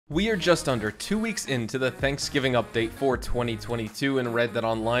We are just under 2 weeks into the Thanksgiving update for 2022 in Red Dead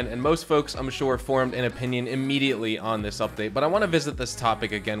Online, and most folks, I'm sure, formed an opinion immediately on this update, but I want to visit this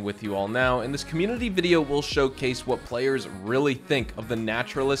topic again with you all now. In this community video, we'll showcase what players really think of the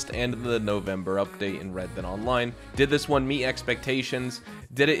Naturalist and the November update in Red Dead Online. Did this one meet expectations?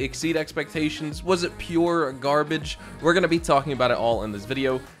 Did it exceed expectations? Was it pure garbage? We're going to be talking about it all in this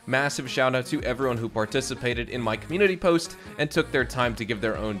video. Massive shout out to everyone who participated in my community post and took their time to give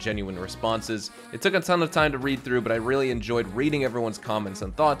their own genuine responses. It took a ton of time to read through, but I really enjoyed reading everyone's comments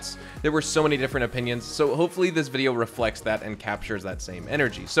and thoughts. There were so many different opinions, so hopefully this video reflects that and captures that same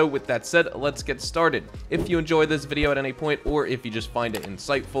energy. So with that said, let's get started. If you enjoyed this video at any point, or if you just find it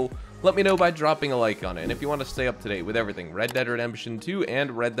insightful, let me know by dropping a like on it. And if you want to stay up to date with everything Red Dead Redemption 2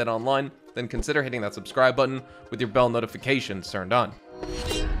 and Red Dead Online, then consider hitting that subscribe button with your bell notifications turned on.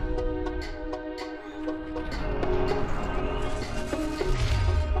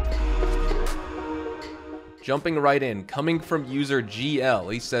 Jumping right in, coming from user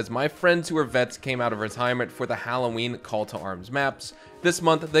GL, he says, my friends who are vets came out of retirement for the Halloween Call to Arms maps. This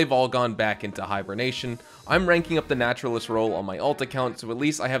month, they've all gone back into hibernation. I'm ranking up the Naturalist role on my alt account, so at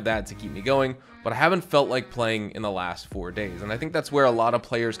least I have that to keep me going, but I haven't felt like playing in the last 4 days, and I think that's where a lot of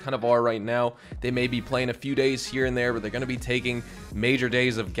players kind of are right now. They may be playing a few days here and there, but they're going to be taking major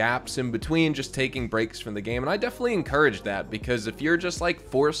days of gaps in between, just taking breaks from the game, and I definitely encourage that, because if you're just like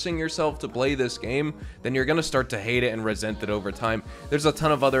forcing yourself to play this game, then you're going to start to hate it and resent it over time. There's a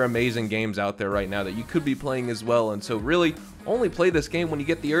ton of other amazing games out there right now that you could be playing as well, and so really only play this game when you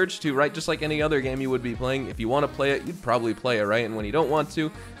get the urge to, right? Just like any other game you would be playing. If you want to play it, you'd probably play it, right? And when you don't want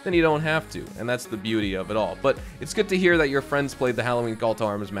to, then you don't have to, and that's the beauty of it all. But it's good to hear that your friends played the Halloween Call to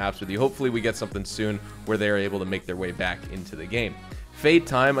Arms maps with you. Hopefully we get something soon where they're able to make their way back into the game. Fade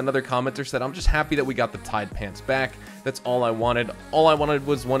Time, another commenter, said, I'm just happy that we got the Tide Pants back. That's all I wanted. All I wanted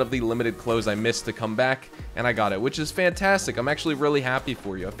was one of the limited clothes I missed to come back, and I got it, which is fantastic. I'm actually really happy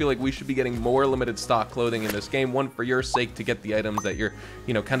for you. I feel like we should be getting more limited stock clothing in this game. One, for your sake, to get the items that you're,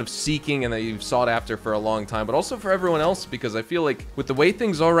 kind of seeking and that you've sought after for a long time, but also for everyone else, because I feel like with the way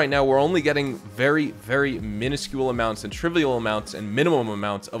things are right now, we're only getting very, very minuscule amounts and trivial amounts and minimum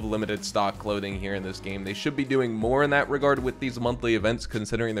amounts of limited stock clothing here in this game. They should be doing more in that regard with these monthly events,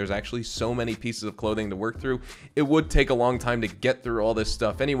 considering there's actually so many pieces of clothing to work through. It would take a long time to get through all this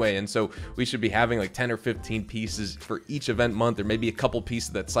stuff anyway, and so we should be having like 10 or 15 pieces for each event month, or maybe a couple pieces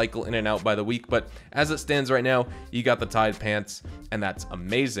that cycle in and out by the week. But as it stands right now, you got the Tide Pants, and that's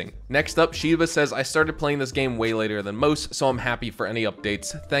amazing. Next up, Shiva says, I started playing this game way later than most, so I'm happy for any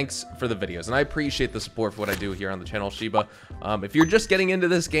updates. Thanks for the videos, and I appreciate the support for what I do here on the channel, Shiva. If you're just getting into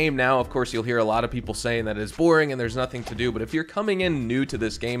this game now, of course you'll hear a lot of people saying that it's boring and there's nothing to do, but if you're coming in new to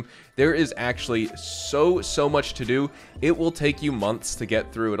this game, there is actually so much to do. It will take you months to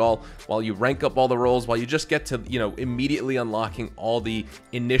get through it all, while you rank up all the roles, while you just get to, immediately unlocking all the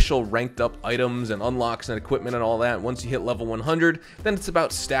initial ranked up items and unlocks and equipment and all that. Once you hit level 100, then it's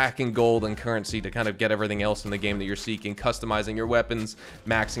about stacking gold and currency to kind of get everything else in the game that you're seeking, customizing your weapons,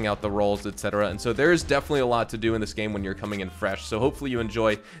 maxing out the roles, etc. And so there is definitely a lot to do in this game when you're coming in fresh. So hopefully you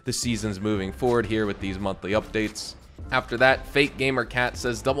enjoy the seasons moving forward here with these monthly updates. After that, Fake Gamer Cat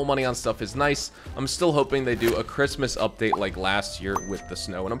says, double money on stuff is nice. I'm still hoping they do a Christmas update like last year with the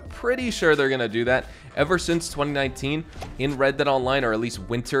snow, and I'm pretty sure they're gonna do that. Ever since 2019 in Red Dead Online, or at least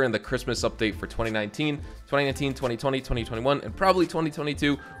winter and the Christmas update for 2019, 2020, 2021, and probably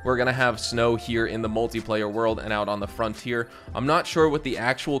 2022, we're gonna have snow here in the multiplayer world and out on the frontier. I'm not sure what the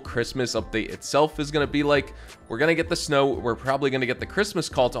actual Christmas update itself is gonna be like. We're gonna get the snow, we're probably gonna get the Christmas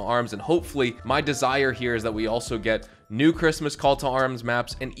Call to Arms, and hopefully my desire here is that we also get new Christmas Call to Arms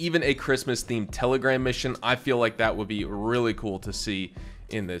maps and even a Christmas themed Telegram mission. I feel like that would be really cool to see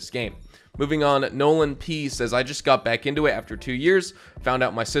in this game. Moving on, Nolan P says, I just got back into it after 2 years, found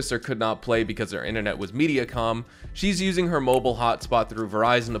out my sister could not play because her internet was Mediacom. She's using her mobile hotspot through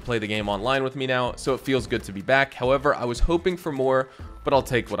Verizon to play the game online with me now, so it feels good to be back. However, I was hoping for more, but I'll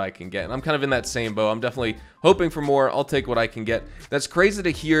take what I can get. And I'm kind of in that same boat. I'm definitely hoping for more. I'll take what I can get. That's crazy to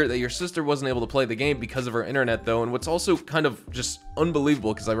hear that your sister wasn't able to play the game because of her internet, though. And what's also kind of just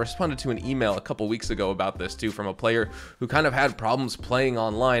unbelievable, because I responded to an email a couple weeks ago about this too, from a player who kind of had problems playing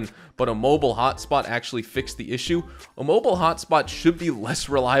online, but a mobile hotspot actually fixed the issue. A mobile hotspot should be less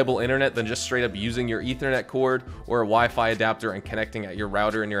reliable internet than just straight up using your Ethernet cord or a Wi-Fi adapter and connecting at your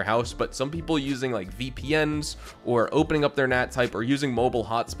router in your house. But some people using like VPNs or opening up their NAT type or using mobile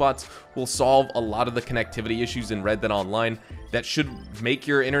hotspots will solve a lot of the connectivity issues in Red Dead Online. That should make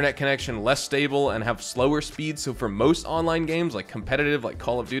your internet connection less stable and have slower speeds. So for most online games like competitive, like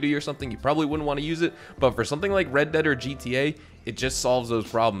Call of Duty or something, you probably wouldn't want to use it. But for something like Red Dead or GTA, it just solves those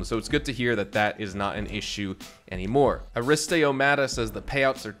problems. So it's good to hear that that is not an issue anymore. Aristeomata says the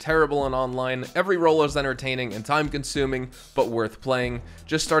payouts are terrible in online. Every role is entertaining and time consuming, but worth playing.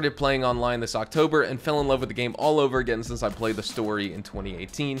 Just started playing online this October and fell in love with the game all over again since I played the story in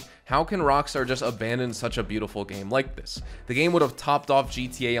 2018. How can Rockstar just abandon such a beautiful game like this? The game would have topped off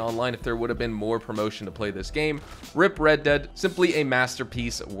GTA Online if there would have been more promotion to play this game. Rip Red Dead, simply a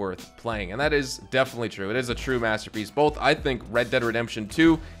masterpiece worth playing. And that is definitely true. It is a true masterpiece. Both, I think, Red Dead Redemption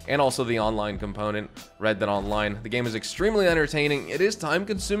 2 and also the online component, Red Dead Online. The game is extremely entertaining. It is time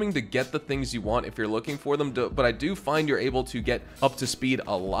consuming to get the things you want if you're looking for them, but I do find you're able to get up to speed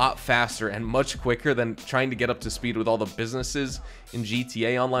a lot faster and much quicker than trying to get up to speed with all the businesses in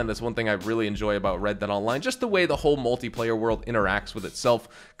GTA Online. That's one thing I really enjoy about Red Dead Online, just the way the whole multiplayer world interacts with itself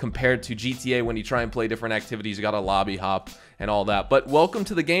compared to GTA. When you try and play different activities, you gotta lobby hop and all that. But welcome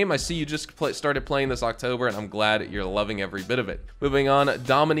to the game. I see you just started playing this October, and I'm glad you're loving every bit of it. Moving on,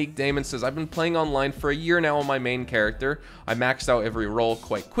 Dominique Damon says, I've been playing online for a year now on my main character. I maxed out every role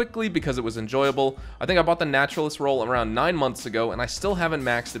quite quickly because it was enjoyable. I think I bought the naturalist role around 9 months ago, and I still haven't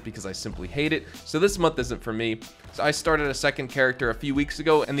maxed it because I simply hate it. So this month isn't for me. So I started a second character a few weeks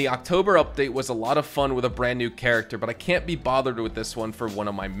ago, and the October update was a lot of fun with a brand new character, but I can't be bothered with this one for one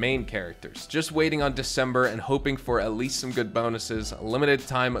of my main characters. Just waiting on December and hoping for at least some good bonuses, limited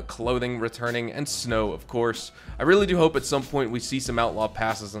time clothing returning, and snow, of course. I really do hope at some point we see some outlaw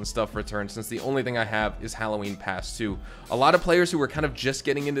passes and stuff return, since the only thing I have is Halloween Pass 2. A lot of players who were kind of just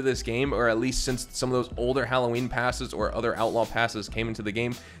getting into this game, or at least since some of those older Halloween passes or other outlaw passes came into the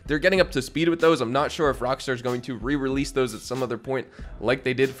game, they're getting up to speed with those. I'm not sure if Rockstar is going to re-release those at some other point like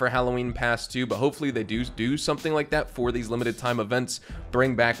they did for Halloween Pass 2, but hopefully they do something like that for these limited time events.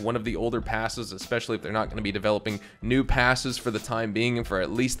 Bring back one of the older passes, especially if they're not going to be developing new passes for the time being and for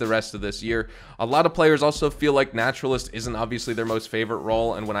at least the rest of this year. A lot of players also feel like Naturalist isn't obviously their most favorite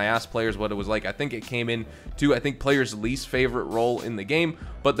role, and when I asked players what it was like, I think it came in to, I think, players' least favorite role in the game.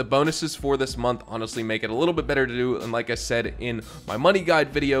 But the bonuses for this month honestly make it a little bit better to do, and like I said in my money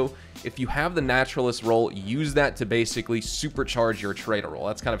guide video, if you have the Naturalist role, use that to basically supercharge your trader role.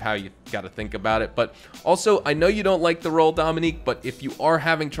 That's kind of how you got to think about it. But also, I know you don't like the role, Dominique, but if you are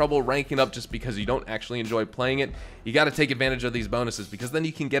having trouble ranking up just because you don't actually enjoy playing it, you got to take advantage of these bonuses, because then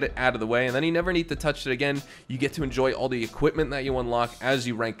you can get it out of the way and then you never need to touch it again. You get to enjoy all the equipment that you unlock as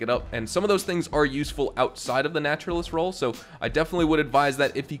you rank it up, and some of those things are useful outside of the Naturalist role, so I definitely would advise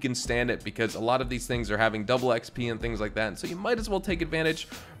that if you can stand it, because a lot of these things are having double XP and things like that, and so you might as well take advantage,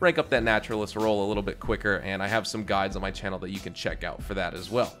 rank up that Naturalist role a little bit quicker, and I have some guides on my channel that you can check out for that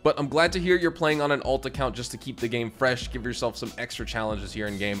as well. But I'm glad to hear you're playing on an alt account just to keep the game fresh, give yourself some extra challenges here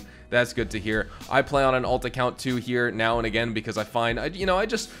in game. That's good to hear. I play on an alt account too here now and again, because I find, I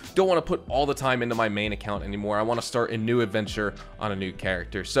just don't want to put all the time into my main account anymore. I want to start a new adventure on a new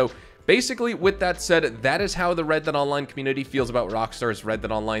character. So basically, with that said, that is how the Red Dead Online community feels about Rockstar's Red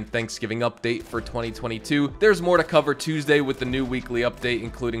Dead Online Thanksgiving update for 2022. There's more to cover Tuesday with the new weekly update,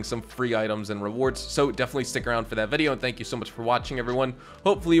 including some free items and rewards, so definitely stick around for that video, and thank you so much for watching, everyone.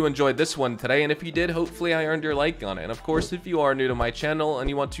 Hopefully you enjoyed this one today, and if you did, hopefully I earned your like on it. And of course, if you are new to my channel and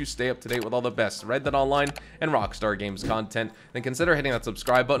you want to stay up to date with all the best Red Dead Online and Rockstar Games content, then consider hitting that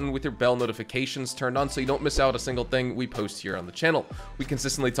subscribe button with your bell notifications turned on so you don't miss out a single thing we post here on the channel. We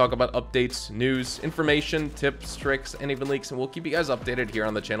consistently talk about updates, news, information, tips, tricks, and even leaks, and we'll keep you guys updated here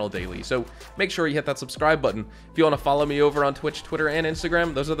on the channel daily. So make sure you hit that subscribe button. If you want to follow me over on Twitch, Twitter, and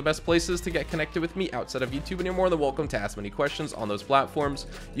Instagram, those are the best places to get connected with me outside of YouTube, and you're more than welcome to ask many questions on those platforms.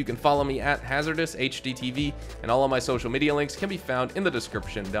 You can follow me at HazardousHDTV, and all of my social media links can be found in the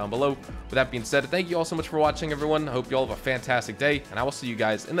description down below. With that being said, thank you all so much for watching, everyone. I hope you all have a fantastic day, and I will see you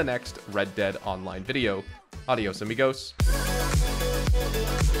guys in the next Red Dead Online video. Adios, amigos.